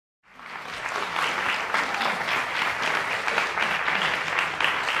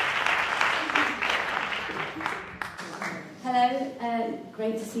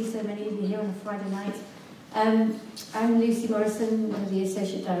great to see so many of you here on a Friday night. I'm Lucy Morrison, one of the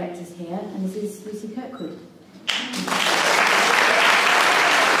Associate Directors here, and this is Lucy Kirkwood.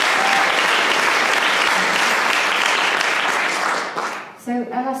 So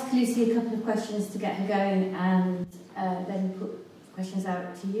I'll ask Lucy a couple of questions to get her going, and then put questions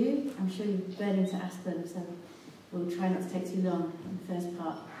out to you. I'm sure you're burning to ask them, so we'll try not to take too long in the first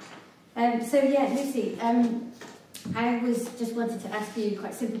part. So yeah, Lucy, I just wanted to ask you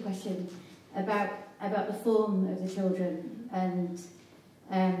quite a simple question about the form of the children, and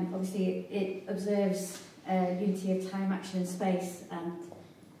obviously it observes unity of time, action and space, and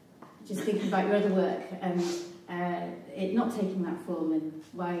just thinking about your other work and it not taking that form and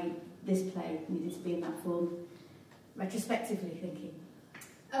why this play needed to be in that form, retrospectively thinking.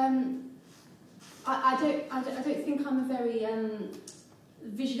 I don't think I'm a very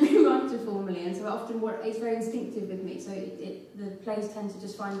visionary writer formally, and so often it's very instinctive with me, so the plays tend to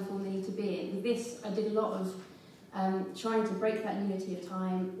just find the form they need to be in. With this, I did a lot of trying to break that unity of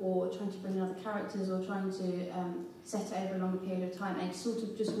time, or trying to bring in other characters, or trying to set it over a longer period of time, and it sort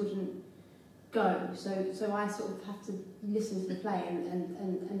of just wouldn't go. So I sort of have to listen to the play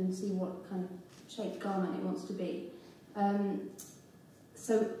and see what kind of shape garment it wants to be.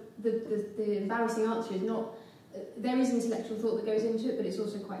 So the embarrassing answer is not. There is intellectual thought that goes into it, but it's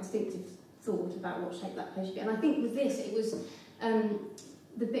also quite instinctive thought about what shape that play should be. And I think with this, it was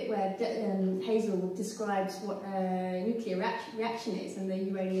the bit where Hazel describes what a nuclear reaction is, and the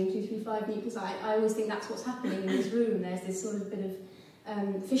uranium-235 nucleus. I always think that's what's happening in this room. There's this sort of bit of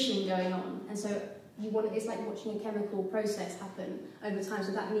fission going on, and so it's like watching a chemical process happen over time.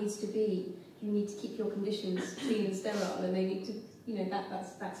 So that needs to be. You need to keep your conditions clean and sterile, and they need to.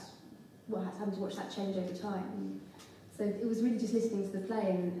 That's what having to watch that change over time. So it was really just listening to the play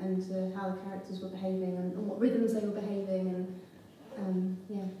and to how the characters were behaving and what rhythms they were behaving, and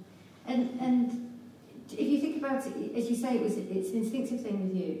yeah. And if you think about it, as you say, it's an instinctive thing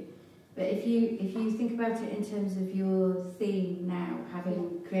with you. But if you think about it in terms of your theme now,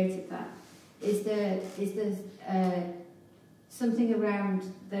 having created that, is there something around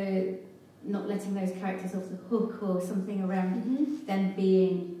the not letting those characters off the hook, or something around them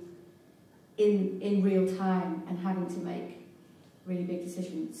being in real time and having to make really big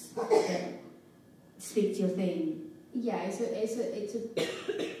decisions that speak to your theme? Yeah, it's a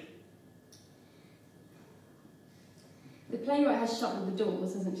the playwright has shut all the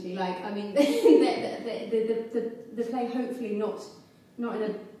doors, hasn't she? Like, I mean, the play hopefully not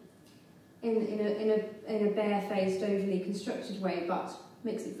in a barefaced, overly constructed way, but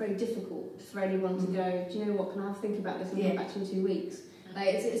makes it very difficult for anyone to go, do you know what, can I have a think about this and get back to you in 2 weeks?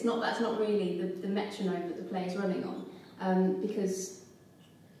 Like, that's not really the metronome that the play is running on, because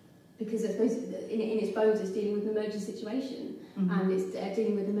I suppose in its bones it's dealing with an emergent situation, and it's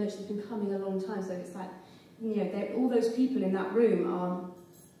dealing with an emergency that's been coming a long time. So it's like, all those people in that room are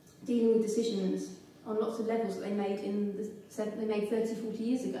dealing with decisions on lots of levels that they made 30, 40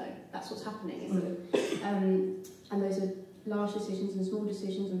 years ago. That's what's happening. And those are large decisions and small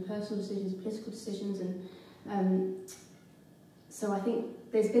decisions and personal decisions and political decisions, and so I think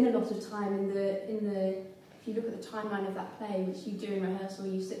there's been a lot of time in the if you look at the timeline of that play, which you do in rehearsal,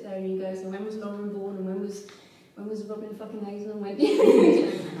 you sit there and you go, so when was Lauren born, and when was Robin fucking Hazel, and when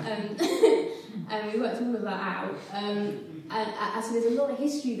and we worked all of that out, and so there's a lot of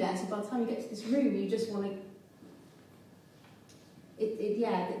history there. So by the time you get to this room, you just want to. I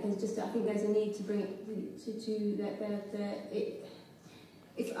think there's a need to bring it to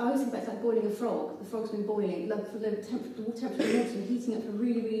I always think about it's like boiling a frog. The frog's been boiling, the water temperature of the water's been heating up for a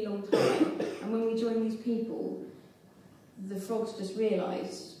really, really long time. And when we join these people, the frogs just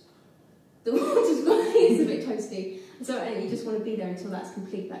realise the water's it's a bit toasty. So you just want to be there until that's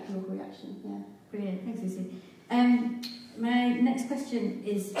complete, that chemical reaction. Yeah. Brilliant, thanks Lucy. My next question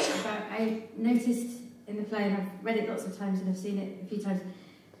is about, I noticed in the play, and I've read it lots of times and I've seen it a few times,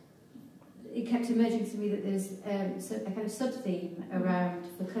 it kept emerging to me that there's a kind of sub-theme around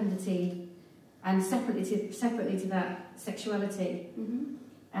fecundity, and separately to that, sexuality.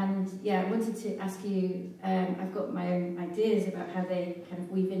 And yeah, I wanted to ask you, I've got my own ideas about how they kind of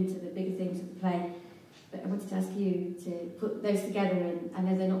weave into the bigger themes of the play, but I wanted to ask you to put those together, and I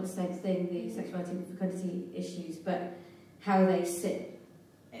know they're not the same thing, the sexuality and fecundity issues, but how they sit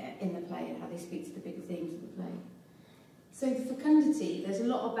in the play and how they speak to the bigger themes of the play. So the fecundity, there's a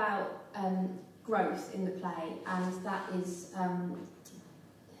lot about growth in the play, and that is...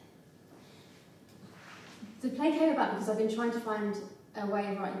 the play came about because I've been trying to find a way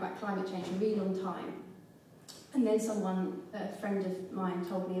of writing about climate change for a really long time. And then a friend of mine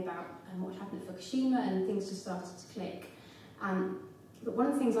told me about what happened at Fukushima, and things just started to click. And but one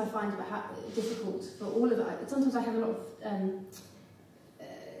of the things I find about how difficult for all of it, sometimes I have a lot of,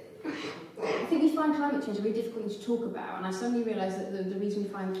 I think we find climate change a really difficult thing to talk about, and I suddenly realise that the reason we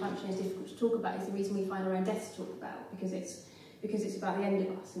find climate change difficult to talk about is the reason we find our own deaths to talk about, because it's about the end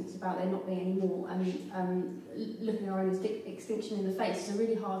of us, and it's about there not being any more. I mean, looking our own extinction in the face is a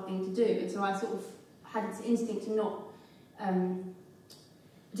really hard thing to do, and so I sort of had this instinct to not,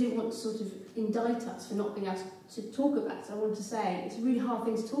 didn't want to sort of indict us for not being able to talk about it. So I wanted to say it's a really hard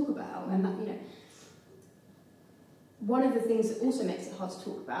thing to talk about, and that, you know, one of the things that also makes it hard to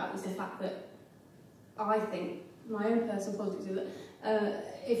talk about is the fact that I think my own personal politics is that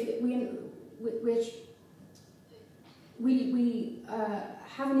if we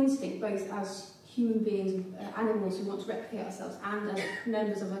have an instinct both as human beings, animals who want to replicate ourselves, and as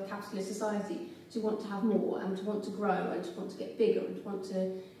members of a capitalist society to want to have more and to want to grow and to want to get bigger and to want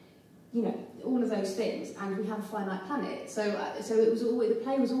to, you know, all of those things. And we have a finite planet, so it was always, the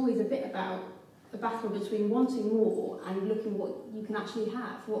play was always a bit about a battle between wanting more and looking what you can actually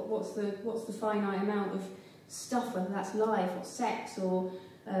have. What's the finite amount of stuff, whether that's life or sex or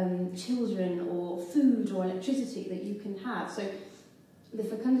children or food or electricity that you can have. So the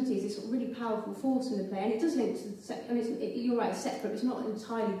fecundity is this sort of really powerful force in the play, and it does link to you're right, it's separate, it's not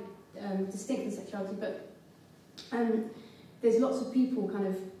entirely distinct from sexuality, but there's lots of people kind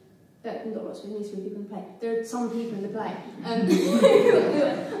of, not lots of people in the play, there are some people in the play who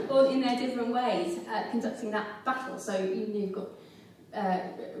are all in their different ways conducting that battle. So you've got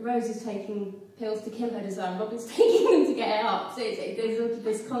Rose is taking pills to kill her desire, Robin's taking them to get her up. So there's sort of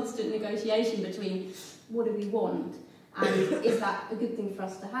this constant negotiation between what do we want and is that a good thing for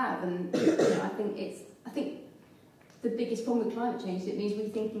us to have? And you know, I think the biggest problem with climate change is it means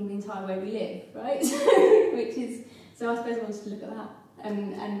rethinking the entire way we live, right? Which is, so I suppose I wanted to look at that.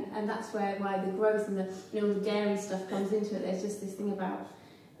 And that's why the growth and the, you know, the dairy stuff comes into it. There's just this thing about,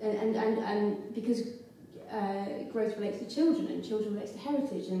 and because growth relates to children and children relates to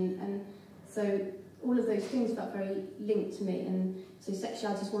heritage, and so all of those things felt very linked to me. And so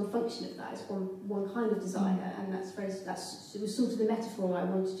sexuality is one function of that. It's one kind of desire, and it was sort of the metaphor I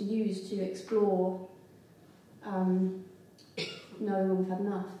wanted to use to explore knowing when we've had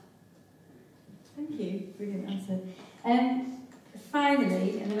enough. Thank you, brilliant answer.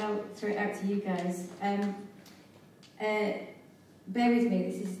 Finally, and then I'll throw it out to you guys. Bear with me,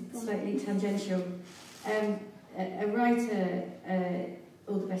 this is slightly tangential. A writer,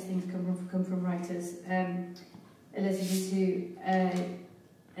 all the best things come from writers, alerted me to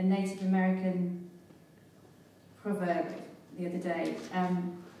a Native American proverb the other day.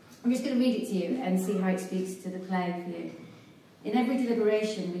 I'm just going to read it to you and see how it speaks to the play for you. In every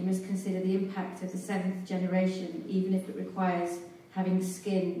deliberation, we must consider the impact of the 7th generation, even if it requires having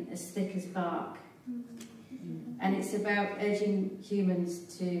skin as thick as bark. And it's about urging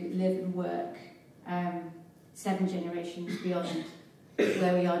humans to live and work 7 generations beyond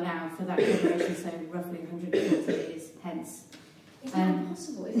where we are now for that generation, so roughly 140 years hence. Is that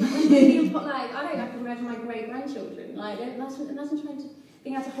possible? Is that like, I don't imagine my great-grandchildren. Like, imagine trying to,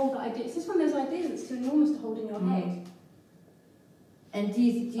 being able to hold that idea. It's just one of those ideas that's too enormous to hold in your head. And do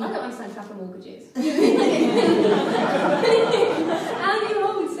you I don't understand travel mortgages. How do you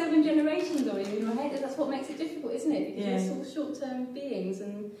hold 7 generations on in your head? That's what makes it difficult, isn't it? Because we're sort of short-term beings,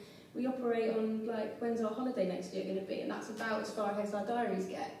 and we operate on, like, when's our holiday next year going to be? And that's about as far ahead as our diaries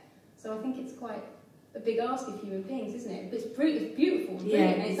get. So I think it's quite a big ask of human beings, isn't it? But it's beautiful, and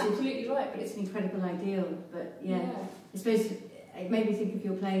brilliant, and it's absolutely right. But it's an incredible ideal. But I suppose it made me think of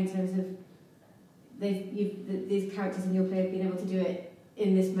your play in terms of these characters in your play have been able to do it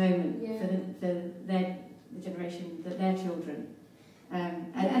in this moment for the generation, their children.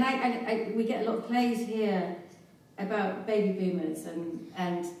 And we get a lot of plays here about baby boomers and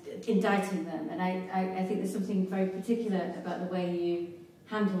indicting them, and I think there's something very particular about the way you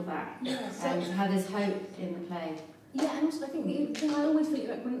handle that, and how there's hope in the play. Yeah, and also I think the thing I always feel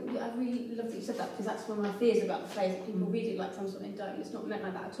like, I really love that you said that, because that's one of my fears about the plays, that people read it like some sort of indictment. It's not meant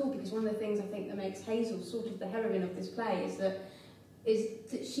like that at all, because one of the things I think that makes Hazel sort of the heroine of this play is that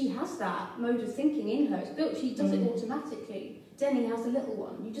she has that mode of thinking in her. It's built, she does it automatically. Denny has a little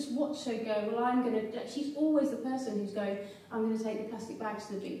one. You just watch her go, well, I'm going to... She's always the person who's going, I'm going to take the plastic bags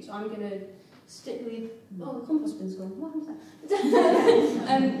to the beach. I'm going to stick with... Oh, the compost bin's gone. What was that?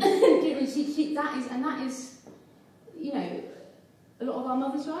 that is, you know, a lot of our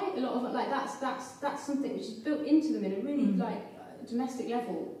mothers, right? A lot of, like, that's something which is built into them in a really, like, domestic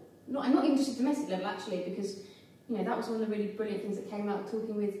level. Not even just a domestic level, actually, because, you know, that was one of the really brilliant things that came out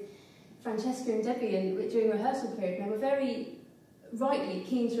talking with Francesca and Debbie during rehearsal period. And they were very rightly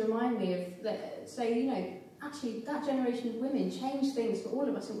keen to remind me of that, say, you know, actually that generation of women changed things for all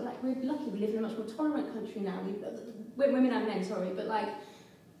of us, and we're lucky. We live in a much more tolerant country now. Women and men, sorry, but like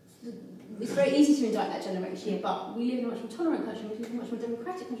it's very easy to indict that generation. But we live in a much more tolerant country. We live in a much more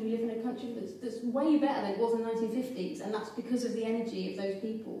democratic country. We live in a country that's way better than it was in the 1950s, and that's because of the energy of those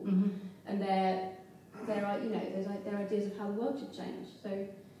people and their ideas of how the world should change. So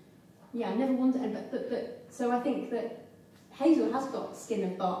yeah, I never wondered, but so I think that Hazel has got skin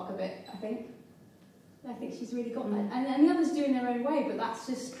and bark a bit. I think she's really got that, and the others do in their own way. But that's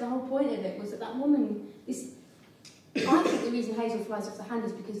just the whole point of it, was that woman is. I think the reason Hazel flies off the handle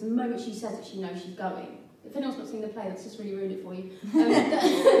is because the moment she says it, she knows she's going. If anyone's not seen the play, that's just really ruined it for you.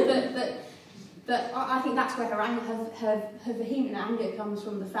 But I think that's where her vehement anger comes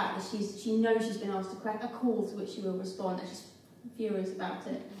from, the fact that she knows she's been asked to crack a call to which she will respond, and she's furious about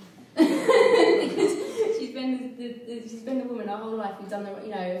it. Because she's been the woman her whole life who's done the,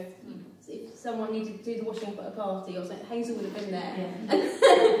 you know, if someone needed to do the washing up at a party or something, Hazel would have been there. Yeah.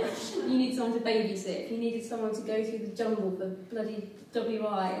 You need someone to babysit. If you needed someone to go through the jungle for bloody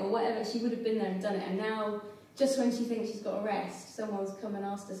WI or whatever, she would have been there and done it. And now, just when she thinks she's got a rest, someone's come and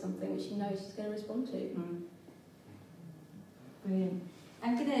asked her something which she knows she's going to respond to. Brilliant.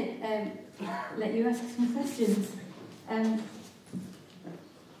 I'm going to let you ask some questions.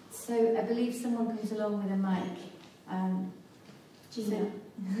 So I believe someone comes along with a mic. Gina.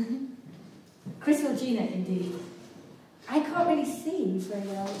 Chris or Gina, indeed. I can't really see very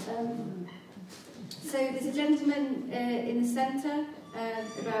well. So there's a gentleman in the centre,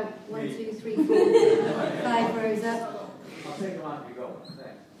 about 1, 2, 3, 4, 5 rows up. I'll take the mic you got.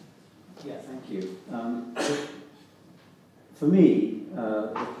 Yeah, thank you. For me,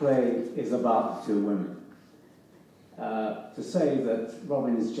 the play is about two women. To say that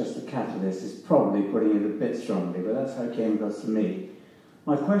Robin is just a catalyst is probably putting it a bit strongly, but that's how it came across to me.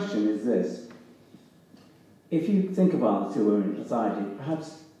 My question is this. If you think about the two women in society,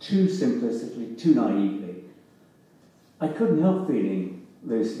 perhaps too simplistically, too naively, I couldn't help feeling,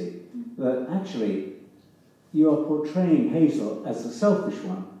 Lucy, that actually you are portraying Hazel as the selfish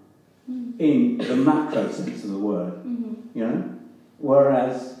one in the macro sense of the word, you know?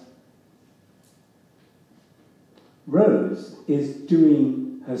 Whereas Rose is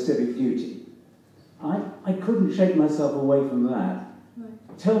doing her civic duty. I couldn't shake myself away from that.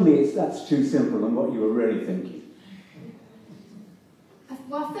 Right. Tell me that's too simple and what you were really thinking.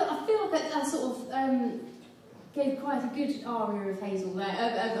 Well, I feel like that sort of gave quite a good aria of Hazel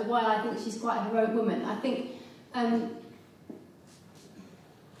there, while I think she's quite a heroic woman. I think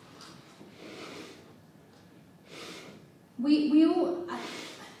we all, I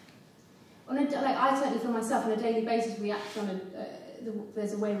certainly for myself, on a daily basis, react on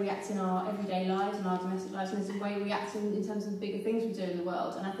there's a way we react in our everyday lives and our domestic lives, and there's a way we react in terms of the bigger things we do in the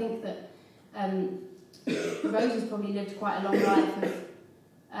world. And I think that Rose has probably lived quite a long life of,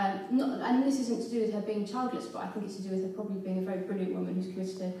 and this isn't to do with her being childless, but I think it's to do with her probably being a very brilliant woman who's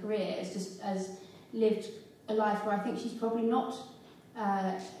committed her career, has lived a life where I think she's probably not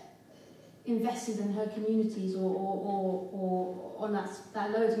invested in her communities or on that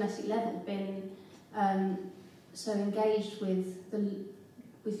lower domestic level been so engaged with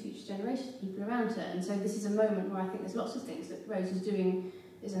future generations, people around her. And so this is a moment where I think there's lots of things that Rose is doing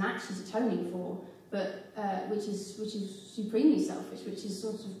as an act she's atoning for, but which is supremely selfish, which is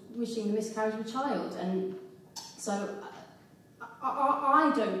sort of wishing the miscarriage of a child. And so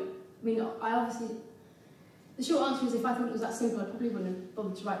I obviously, the short answer is, if I thought it was that simple, I probably wouldn't have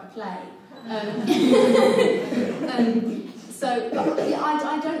bothered to write the play. I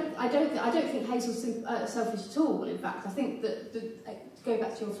don't think Hazel's selfish at all. In fact, I think that to go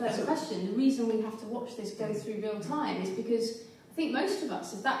back to your first question, the reason we have to watch this go through real time is because I think most of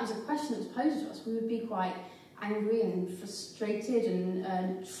us, if that was a question that was posed to us, we would be quite angry and frustrated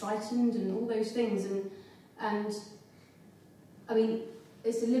and frightened and all those things. And I mean,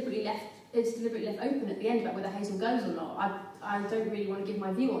 it's deliberately left open at the end about whether Hazel goes or not. I don't really want to give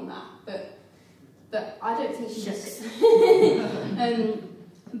my view on that, but I don't think she just.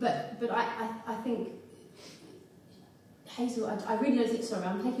 But I think Hazel. I really don't think. Sorry,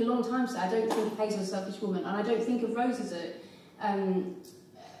 I'm taking a long time to say. I don't think of Hazel as a selfish woman, and I don't think of Rose as a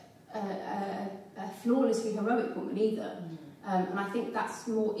flawlessly heroic woman either. And I think that's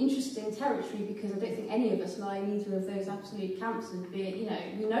more interesting territory, because I don't think any of us lie in either of those absolute camps. And be it,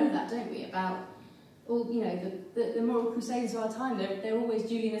 we know that, don't we? About all, the moral crusaders of our time. They're always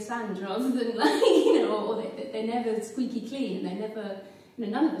Julian Assange rather than or they're never squeaky clean, and they're never,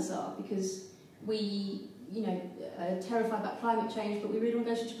 none of us are, because we, are terrified about climate change, but we really want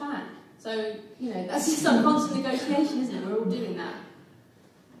to go to Japan. So, that's just some constant negotiation, isn't it? We're all doing that.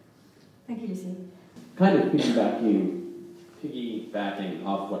 Thank you, Lucy. kind of piggybacking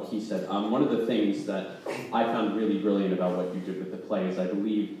off what he said, one of the things that I found really brilliant about what you did with the play is I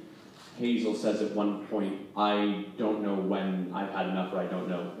believe Hazel says at one point, I don't know when I've had enough, or I don't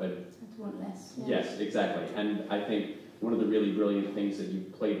know. I want less. Yeah. Yes, exactly. And I think one of the really brilliant things that you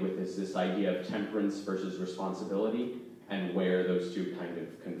played with is this idea of temperance versus responsibility, and where those two kind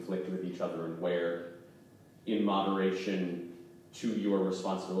of conflict with each other, and where, in moderation to your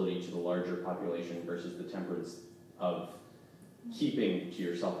responsibility to the larger population versus the temperance of keeping to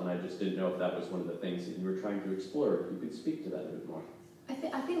yourself. And I just didn't know if that was one of the things that you were trying to explore. If you could speak to that a bit more. I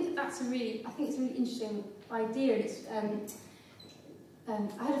think it's a really interesting idea. And it's,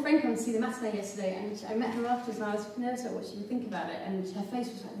 I had a friend come to see the matinee yesterday, and I met her afterwards, and I was nervous about what she would think about it, and her face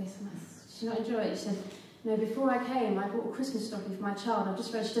was like this, and she did not enjoy it. She said, "No, before I came, I bought a Christmas stocking for my child. I've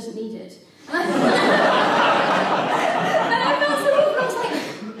just realised she doesn't need it." And I felt so awful. I was like,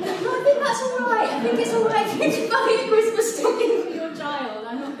 "No, I think that's all right. I think it's all right for you to buy a Christmas stocking for your child.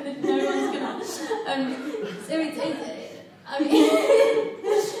 I'm not going to. No one's going to." So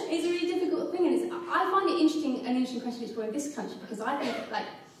it's a really difficult thing, and I find it an interesting question to explore in this country, because I think, like,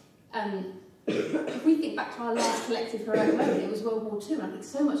 if we think back to our last collective heroic moment, it was World War II, and I think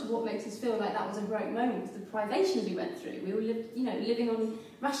so much of what makes us feel like that was a heroic moment was the privations we went through. We were living on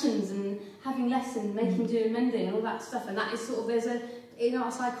rations and having less and making do and mending and all that stuff, and that is sort of, in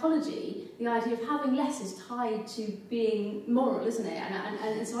our psychology, the idea of having less is tied to being moral, isn't it?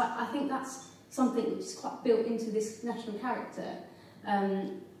 And so I think that's something which is quite built into this national character. I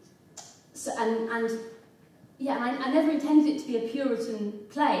never intended it to be a Puritan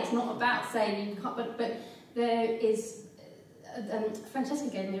play. It's not about saying you can't, but there is, Francesca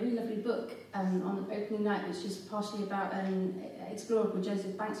gave me a really lovely book on opening night, which is partially about an explorer called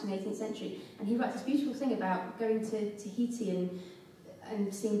Joseph Banks in the 18th century, and he writes this beautiful thing about going to Tahiti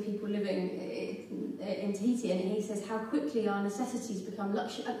and seeing people living in Tahiti, and he says how quickly our necessities become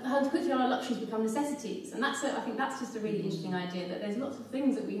how quickly our luxuries become necessities, and I think that's just a really interesting idea, that there's lots of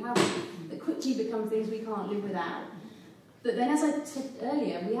things that we have that quickly become things we can't live without. But then, as I said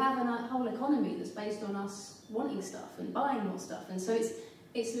earlier, we have a whole economy that's based on us wanting stuff and buying more stuff, and so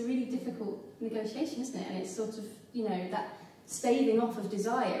it's a really difficult negotiation, isn't it? And it's sort of, that staving off of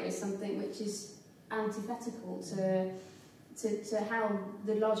desire is something which is antithetical to how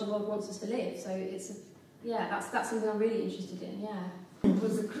the larger world wants us to live. So that's something I'm really interested in. Yeah. It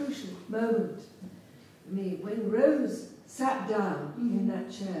was a crucial moment for me when Rose sat down in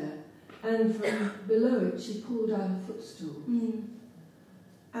that chair, and from below it she pulled out a footstool. And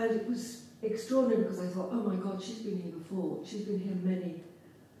it was extraordinary, because I thought, oh my God, she's been here before. She's been here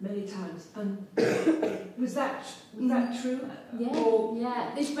many times. And was that true?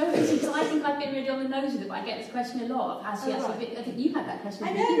 Yeah. This moment, because I think I've been really on the nose with it, but I get this question a lot of has she actually been, I think you had that question.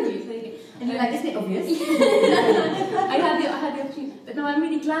 I know. And you're like, isn't it obvious? I had the opportunity. But no, I'm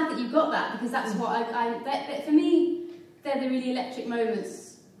really glad that you got that, because that's what for me, they're the really electric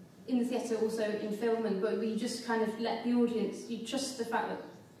moments in the theatre, also in film, but we just kind of let the audience, you trust the fact that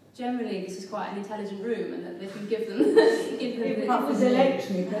generally this is quite an intelligent room, and that if you give them it was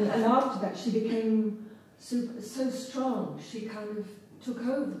electric, and after that she became so strong, she kind of took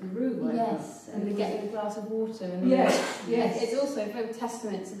over the room. Yes, and the getting a glass of water. And yes. It's also a very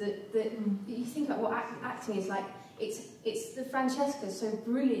testament to that you think about what acting is like. It's the Francesca so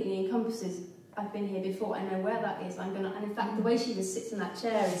brilliantly encompasses, I've been here before, I know where that is, and in fact the way she just sits in that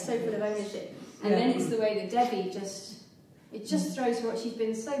chair is so full of ownership, and then it's the way that Debbie just throws her. She's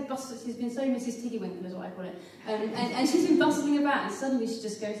been so Mrs. Tiggywinkle is what I call it, and she's been bustling about, and suddenly she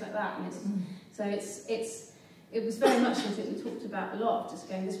just goes like that, and it was very much something we talked about a lot, just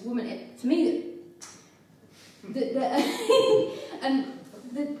going, this woman, to me, I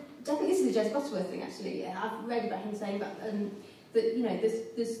think this is the Jez Butterworth thing, actually. I've read about him saying that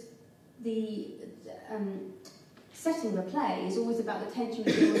there's the setting of a play is always about the tension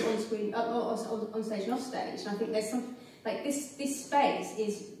between what's on screen, on stage and off stage. And I think there's some, like, this space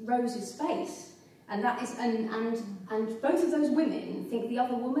is Rose's space, and that is, and both of those women think the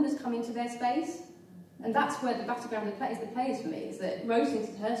other woman has come into their space, and that's where the battleground of the play is for me. Is that Rose thinks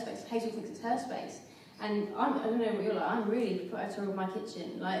it's her space, Hazel thinks it's her space. And I don't know what you're like, I'm really proprietary of my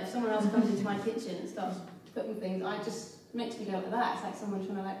kitchen. Like, if someone else comes into my kitchen and starts putting things, it just makes me go like that. It's like someone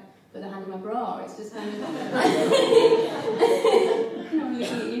trying to, like, put their hand in my bra. It's just kind of... I'm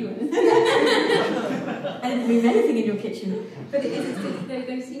looking at you. I didn't move anything in your kitchen. But it is, those,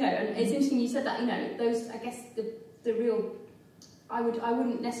 and it's interesting you said that, those, I guess, the real... I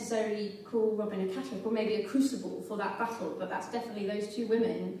wouldn't necessarily call Robin a cataract, or maybe a crucible for that battle, but that's definitely those two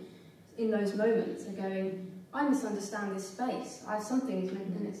women in those moments are going, I misunderstand this space. Something is meant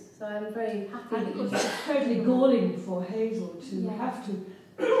in this, so I'm very happy that you. It's totally galling for Hazel to Yeah. have to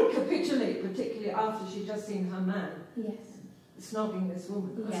capitulate, particularly after she'd just seen her man Yes. snogging this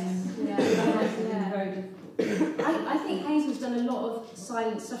woman. Yes. Yeah. That's been Yeah. very difficult. I think Hazel's done a lot of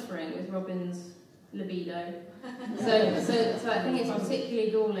silent suffering with Robin's libido. So I think it's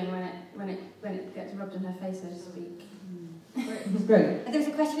particularly galling when it gets rubbed in her face, so to speak. It's great. And there was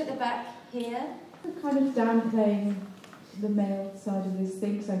a question at the back here. Kind of downplaying the male side of this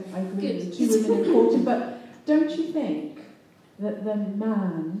thing, so I agree Good. with 2 women are important, but don't you think that the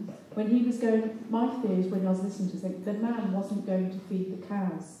man, when he was going, my theory is when I was listening to this, the man wasn't going to feed the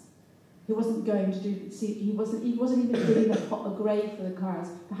cows. He wasn't going to he wasn't even digging a grave for the cows.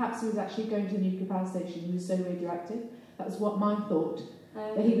 Perhaps he was actually going to the nuclear power station. He was so radioactive. That was what my thought,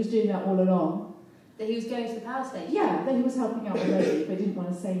 that he was doing that all along. That he was going to the power station? Yeah, that he was helping out the lady, but didn't want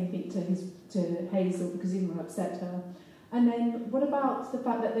to say anything to Hazel because he didn't want to upset her. And then, what about the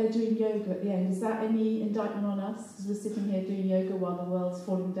fact that they're doing yoga at the end? Is that any indictment on us? Because we're sitting here doing yoga while the world's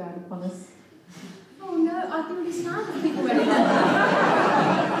falling down upon us. Oh no, I can understand that people read it.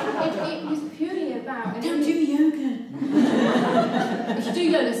 It was purely about... Don't do yoga. If you do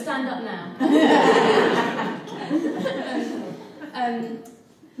yoga, stand up now.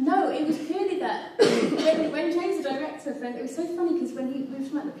 No, it was purely that when James, the director, it was so funny because when we were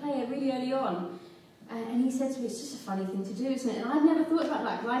talking about the play really early on, and he said to me, "It's just a funny thing to do, isn't it?" And I'd never thought about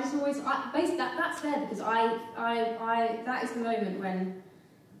that because I just always, basically that's there because that is the moment when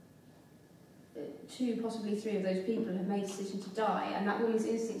 2, possibly 3 of those people have made a decision to die, and that woman's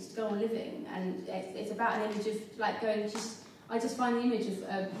instinct is to go on living, and it's about an image of like going just. I just find the image of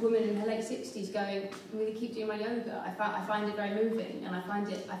a woman in her late 60s going, I'm going to keep doing my yoga. I find it very moving, and I find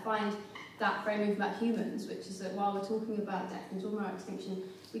that very moving about humans, which is that while we're talking about death and talking about extinction,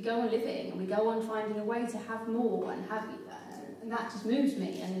 we go on living and we go on finding a way to have more and that just moves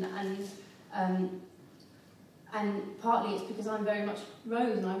me. And partly it's because I'm very much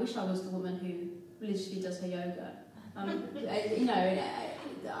Rose, and I wish I was the woman who religiously does her yoga.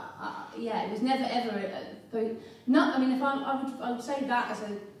 Yeah, it was never ever. I would say that as a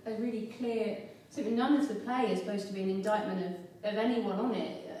really clear. None of the play is supposed to be an indictment of anyone on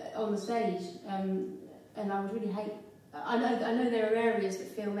it on the stage, and I would really hate. I know there are areas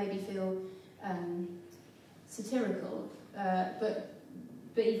that maybe feel satirical, but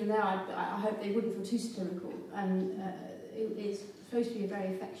even there, I hope they wouldn't feel too satirical. And it's supposed to be a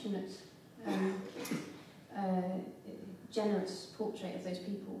very affectionate. Generous portrait of those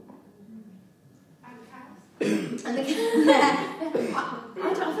people. And the cows. I feel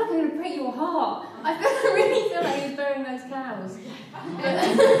like I'm going to break your heart. I really feel like he's burying those cows. I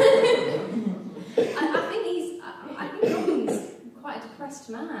think Robin's quite a depressed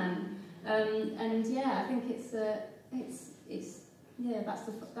man, and yeah, I think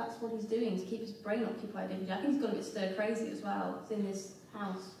that's what he's doing to keep his brain occupied. I think he's gone a bit stir crazy as well. It's in this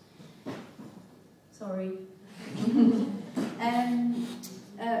house. Sorry.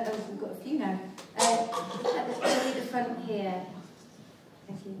 We've got a few now. At the front here.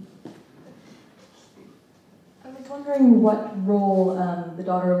 Thank you. I was wondering what role the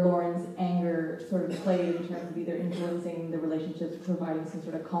daughter of Lauren's anger sort of played in terms of either influencing the relationships, providing some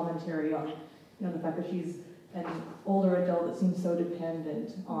sort of commentary on, the fact that she's an older adult that seems so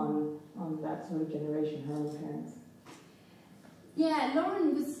dependent on that sort of generation, her own parents. Yeah,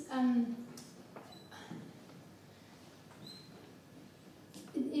 Lauren was.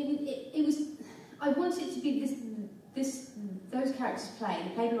 It was. I wanted it to be those characters play. The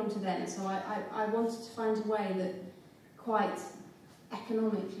play belonged to them, so I wanted to find a way that quite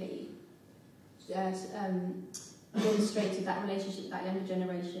economically illustrated that relationship with that younger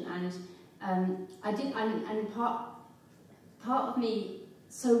generation, and I did. And part of me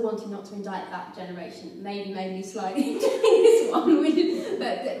so wanting not to indict that generation maybe made me slightly doing this one,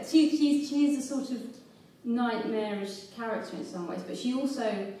 but she is a sort of nightmarish character in some ways, but she also,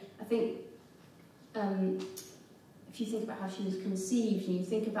 I think, if you think about how she was conceived, and you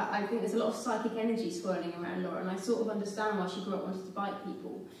think about, I think there's a lot of psychic energy swirling around Laura, and I sort of understand why she grew up wanting to bite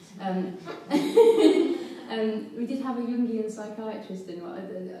people. We did have a Jungian psychiatrist in,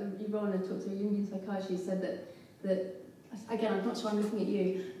 Yvonne talked to a Jungian psychiatrist who said that again, I'm not sure I'm looking at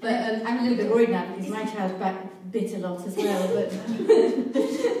you, but I'm a little bit worried now because my child's back bit a lot as well. But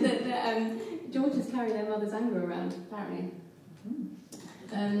daughters carry their mother's anger around, apparently.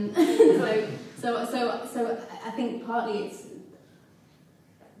 So I think partly it's.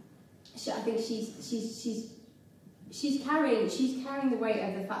 I think she's carrying the weight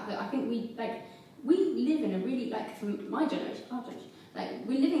of the fact that I think we live in a really, like, from my generation, our generation, like,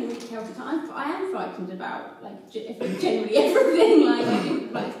 we're living in a really chaotic time. I am frightened about, like, generally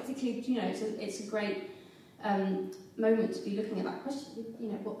everything. Like, particularly, you know, it's a great moment to be looking at that question. You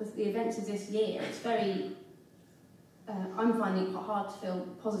know, what was the events of this year? It's very. I'm finding it quite hard to feel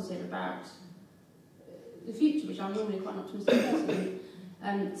positive about the future, which I'm normally quite an optimistic person.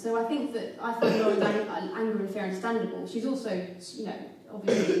 So I think that I find Lauren's anger and fear understandable. She's also, you know,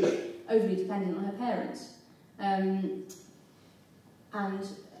 obviously overly dependent on her parents.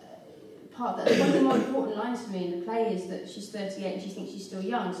 Part of that, one of the more important lines for me in the play is that she's 38 and she thinks she's still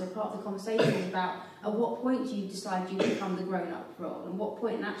young. So part of the conversation is about at what point do you decide you become the grown-up role, and what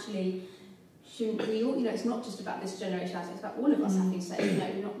point, and actually shouldn't we all, you know, it's not just about this generation, it's about all of us having to say, you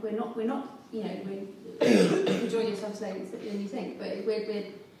know, we're not, you know, we're enjoying yourself later than you think, but we're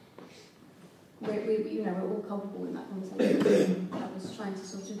you know, we're all culpable in that conversation. I was trying to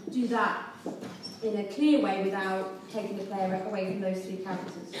sort of do that in a clear way without taking the player away from those three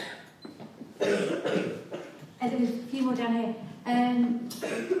characters. And there's a few more down here.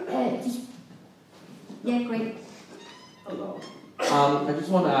 Yeah, great. Hello. I just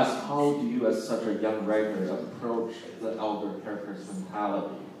want to ask, how do you, as such a young writer, approach the elder character's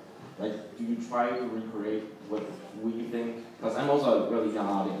mentality? Like, do you try to recreate what we think? Because I'm also a really young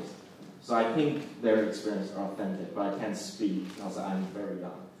audience, so I think their experiences are authentic, but I can't speak because I'm very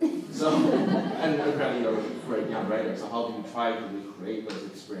young. So, and apparently you're a great young writer, so how do you try to recreate those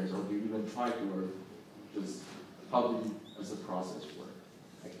experiences, or do you even try to, or just, how does the process work,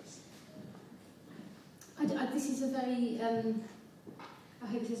 I guess? This is a very, I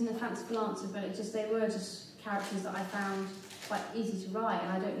hope this isn't a fanciful answer, but they were just characters that I found quite easy to write,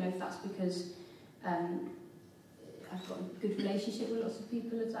 and I don't know if that's because I've got a good relationship with lots of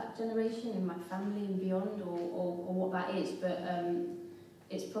people of that generation in my family and beyond, or what that is, but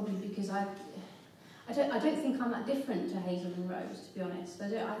it's probably because I don't think I'm that different to Hazel and Rose, to be honest.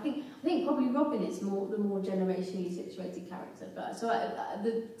 I think probably Robin is the more generationally situated character, but so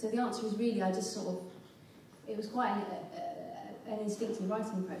the answer is really I just sort of, it was quite an instinctive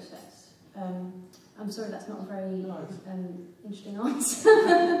writing process. I'm sorry, that's not a very interesting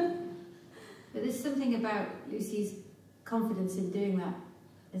answer. But there's something about Lucy's confidence in doing that,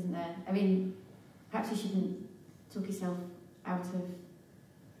 isn't there? I mean, perhaps you shouldn't talk yourself out of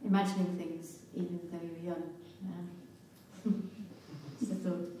imagining things, even though you were young. Just a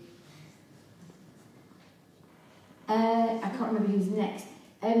thought. I can't remember who's next.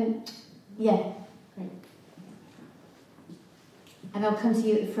 Yeah, great. And I'll come to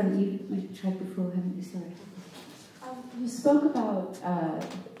you at the front. You've tried before, haven't you? Sorry. You spoke about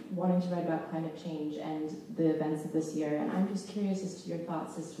wanting to write about climate change and the events of this year, and I'm just curious as to your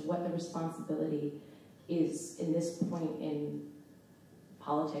thoughts as to what the responsibility is in this point in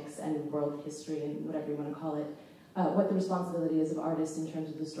politics and world history and whatever you want to call it, what the responsibility is of artists in terms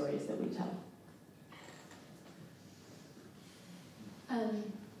of the stories that we tell.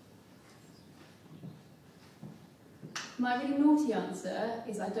 My really naughty answer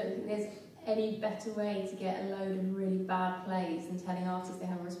is I don't think there's any better way to get a load of really bad plays than telling artists they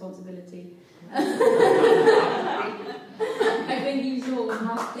have a responsibility. I think you sort of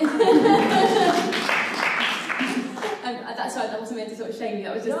have to. That's right, that wasn't meant to sort of shame you,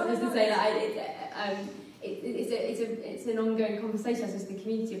 that was just to say that it's an ongoing conversation as the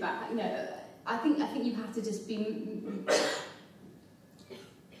community about, you know, I think you have to just be...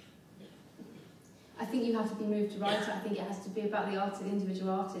 I think you have to be moved to write it. I think it has to be about the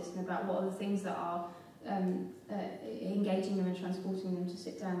individual artist, and about what are the things that are engaging them and transporting them to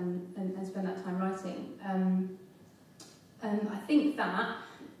sit down and spend that time writing. I think that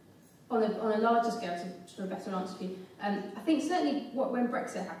on a larger scale, for a better answer for you, I think certainly when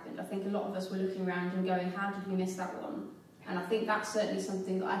Brexit happened, I think a lot of us were looking around and going, how did we miss that one? And I think that's certainly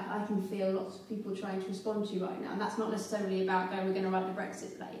something that I can feel lots of people trying to respond to right now. And that's not necessarily about going, we're going to write the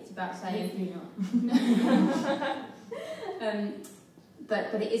Brexit play. It's about saying...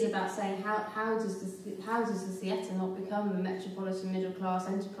 but it is about saying how does the theatre not become a metropolitan middle class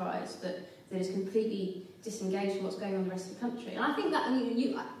enterprise that is completely disengaged from what's going on in the rest of the country. And I think that, I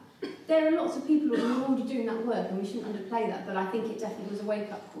mean, there are lots of people who are already doing that work, and we shouldn't underplay that. But I think it definitely was a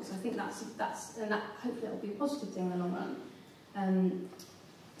wake up call. So I think that's and that hopefully that will be a positive thing in the long run.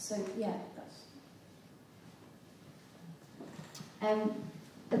 So yeah, that's.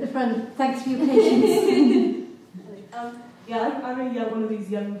 At the front, thanks for your patience. Yeah, I'm one of these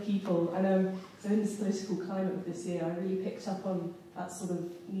young people, and so in this political climate of this year, I really picked up on that sort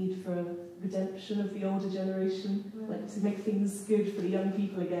of need for a redemption of the older generation, like to make things good for the young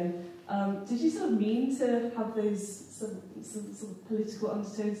people again. Did you sort of mean to have those sort of political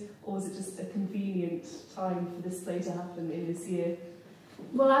undertones, or was it just a convenient time for this play to happen in this year?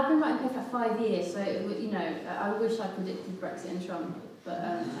 Well, I've been writing play for 5 years, so you know, I wish I predicted Brexit and Trump, but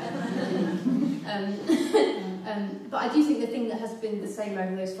but I do think the thing that has been the same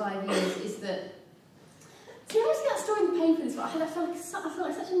over those 5 years is that. Do you always get that story in the paper this morning? I felt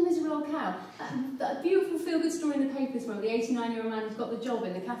like such a miserable old cow. That beautiful feel-good story in the paper this morning, the 89-year-old man who's got the job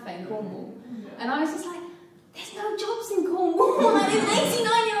in the cafe in Cornwall, and I was just like, there's no jobs in Cornwall. Like, an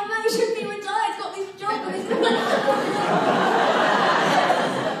 89-year-old man who should be retired, got this job, and this.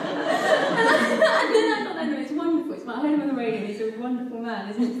 It's wonderful. It's my home on the radio. He's a wonderful man.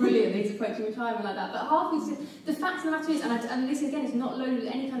 Isn't it brilliant? He's approaching retirement like that. But half of the fact of the matter is, and this again is not loaded with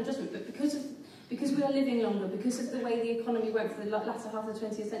any kind of judgment, but because we are living longer, because of the way the economy went for the latter half of the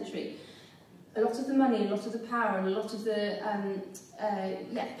 20th century, a lot of the money, a lot of the power, and a lot of the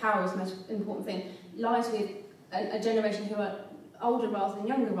power is the most important thing, lies with a generation who are older rather than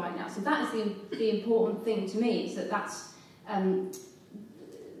younger right now. So that is the important thing to me, is that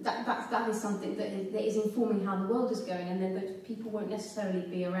is something that is informing how the world is going, and then those people won't necessarily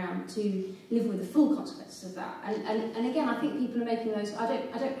be around to live with the full consequences of that. And again, I think people are making those. I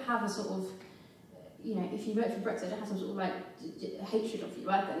don't have a sort of, you know, if you vote for Brexit, I don't have some sort of like hatred of you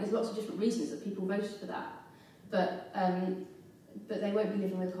either. There's lots of different reasons that people voted for that, but they won't be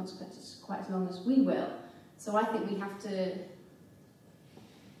living with the consequences quite as long as we will. So I think we have to.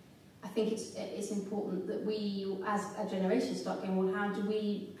 I think it's important that we, as a generation, start going, well, how do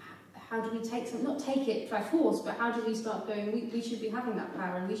we take some, not take it by force, but how do we start going, we should be having that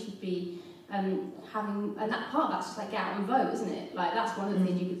power, and we should be having, and that part, that's just like, get out and vote, isn't it? Like, that's one of the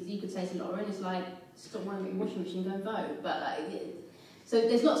things you could say to Lauren, is like, stop worrying about your washing machine, go and vote. But like, so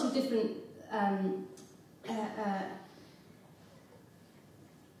there's lots of different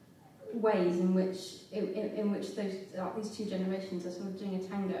ways in which those these two generations are sort of doing a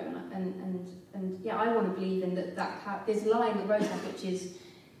tango, and yeah, I want to believe in that there's a line that Rose has, which is,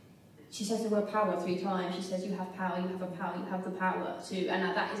 she says the word power 3 times. She says, you have power, you have a power, you have the power to,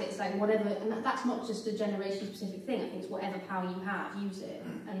 and that is, it's like whatever, and that's not just a generation specific thing. I think it's whatever power you have, use it,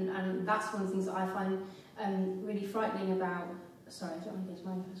 and that's one of the things that I find really frightening about. Sorry, I don't want to get to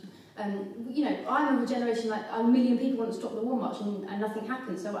my own question. You know, I'm of a generation, like, 1 million people want to stop the war march, and nothing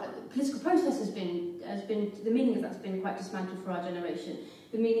happens. So political process has been the meaning of that's been quite dismantled for our generation.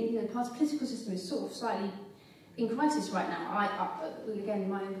 The meaning, you know, part of the political system is sort of slightly in crisis right now. Again,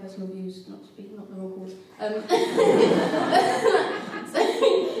 my own personal views, not the raw cause.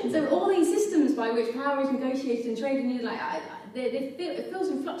 So all these systems by which power is negotiated and trade and it feels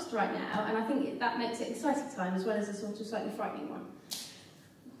in flux right now, and I think that makes it an exciting time as well as a sort of slightly frightening one.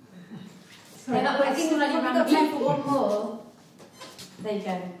 Sorry, I think we've got time for one more. There you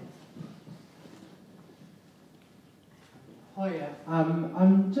go. Hiya.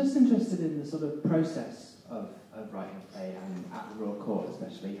 I'm just interested in the sort of process of writing a play, and at the Royal Court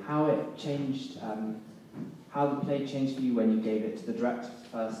especially, how it changed, how the play changed for you when you gave it to the director the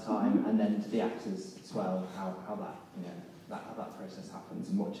first time, and then to the actors as well, how that, you know, how that process happens,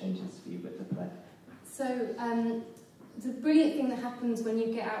 and what changes for you with the play. So the brilliant thing that happens when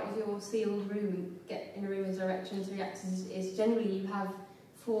you get out of your sealed room and get in a room with director and 3 actors is generally you have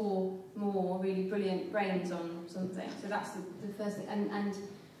 4 more really brilliant brains on something. So that's the first thing. And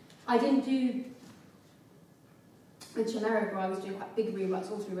I didn't do, with Chimera, I was doing quite big rewrites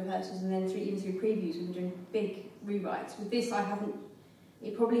all through rehearsals, and then even through previews we've been doing big rewrites. With this,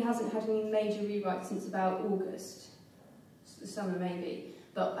 it probably hasn't had any major rewrites since about August, the summer maybe.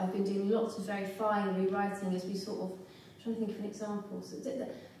 But I've been doing lots of very fine rewriting as we sort of, I'm trying to think of an example. So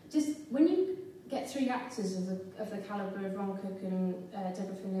just when you get 3 actors of the calibre of Ron Cook and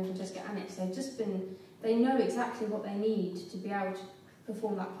Deborah Finlay and Jessica Annex, they know exactly what they need to be able to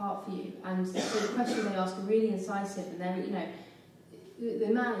perform that part for you. And so the questions they ask are really incisive, and they're, you know, the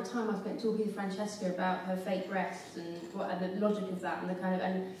amount of time I spent talking to Francesca about her fake breasts and the logic of that, and the kind of,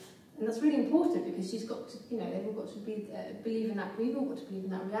 and that's really important, because she's got to, you know, they've all got to believe in that, we've all got to believe in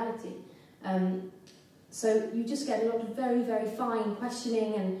that reality. So you just get a lot of very, very fine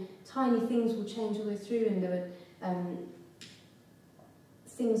questioning, and tiny things will change all the way through, and there were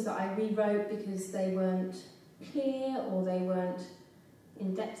things that I rewrote because they weren't clear, or they weren't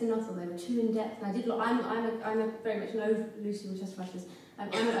in depth enough, or they were too in depth. And I did. I'm very much an over. Lucy will testify to this. I'm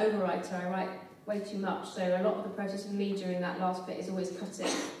an overwriter. I write way too much. So a lot of the process of me during that last bit is always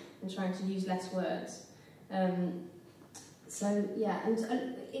cutting and trying to use less words. So yeah, and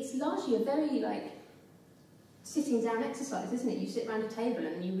it's largely a very like sitting down exercise, isn't it? You sit around a table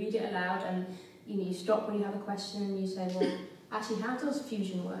and you read it aloud, and you stop when you have a question and you say, well, actually, how does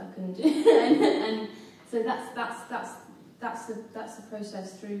fusion work? And and so that's the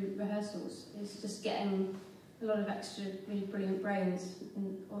process through rehearsals. It's just getting a lot of extra really brilliant brains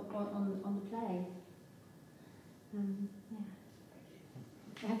on the play. Yeah.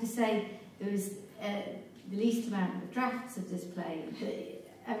 I have to say, there was the least amount of drafts of this play.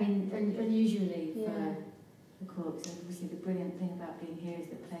 I mean, unusually for the Corks. And obviously, the brilliant thing about being here is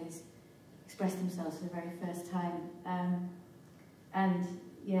that plays express themselves for the very first time. And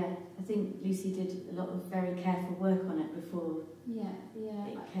yeah, I think Lucy did a lot of very careful work on it before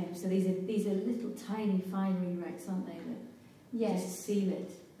it came. So these are little tiny fine rewrites, aren't they? That just seal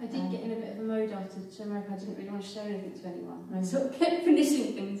it. I did get in a bit of a mode after America. I didn't really want to show anything to anyone. I sort of kept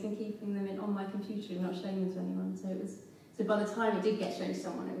finishing things and keeping them on my computer and not showing them to anyone. So by the time it did get shown to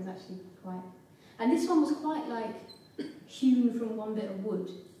someone, it was actually quite. And this one was quite like hewn from one bit of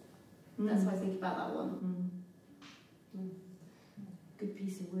wood. That's what I think about that one. Good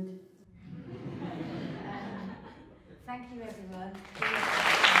piece of wood. Thank you, everyone.